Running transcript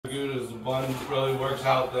blend really works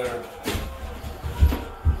out there.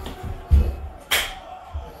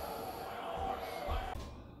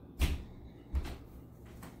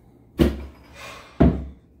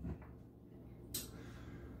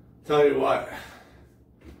 Tell you what,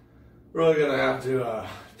 really gonna have to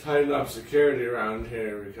tighten up security around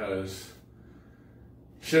here because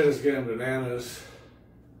shit is getting bananas.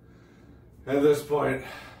 At this point,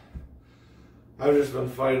 I've just been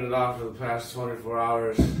fighting it off for the past 24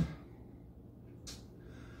 hours.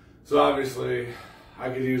 So obviously, I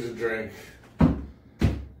could use a drink.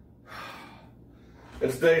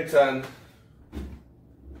 It's day 10.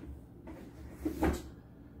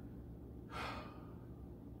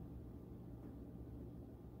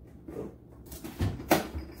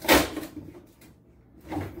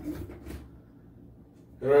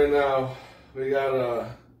 And right now, we got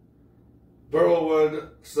a Burlwood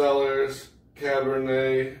Cellars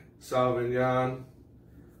Cabernet Sauvignon.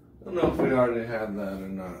 I don't know if we already had that or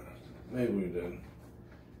not. Maybe we did.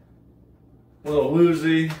 A little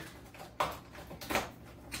woozy.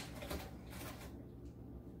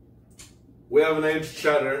 We have an aged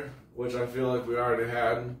cheddar, which I feel like we already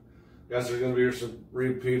had. Guess there's going to be some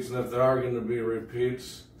repeats, and if there are going to be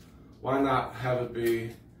repeats, why not have it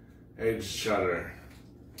be aged cheddar?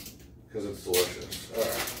 Because it's delicious. All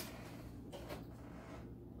right.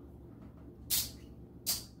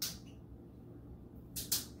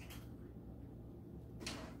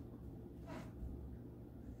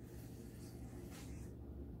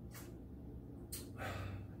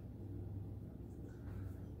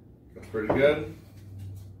 That's pretty good.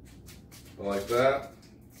 I like that.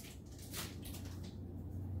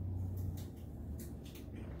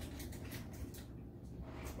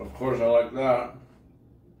 Of course I like that.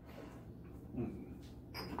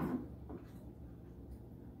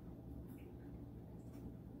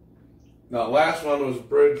 Now, last one was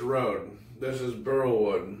Bridge Road. This is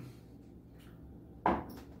Burlwood.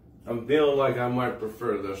 I'm feeling like I might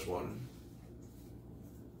prefer this one.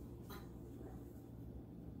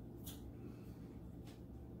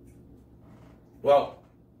 Well,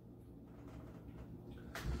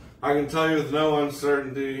 I can tell you with no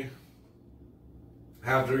uncertainty,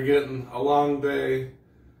 after getting a long day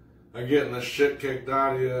of getting the shit kicked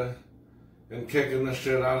out of you and kicking the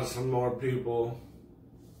shit out of some more people,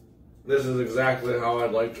 this is exactly how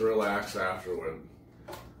I'd like to relax afterward.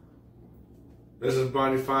 This is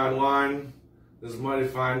mighty fine wine. This is mighty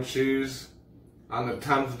fine cheese. On the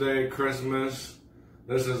 10th day of Christmas,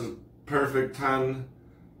 this is perfect 10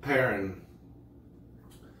 pairing.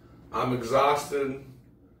 I'm exhausted,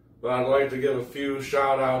 but I'd like to give a few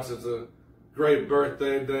shout outs. It's a great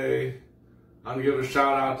birthday day. I'm going to give a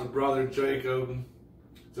shout out to brother Jacob.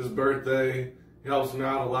 It's his birthday. He helps me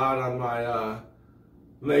out a lot on my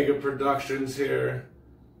mega productions here.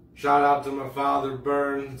 Shout out to my father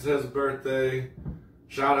Bern, it's his birthday.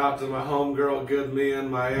 Shout out to my homegirl Good Me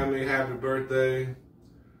in Miami, happy birthday.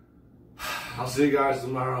 I'll see you guys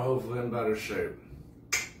tomorrow, hopefully in better shape.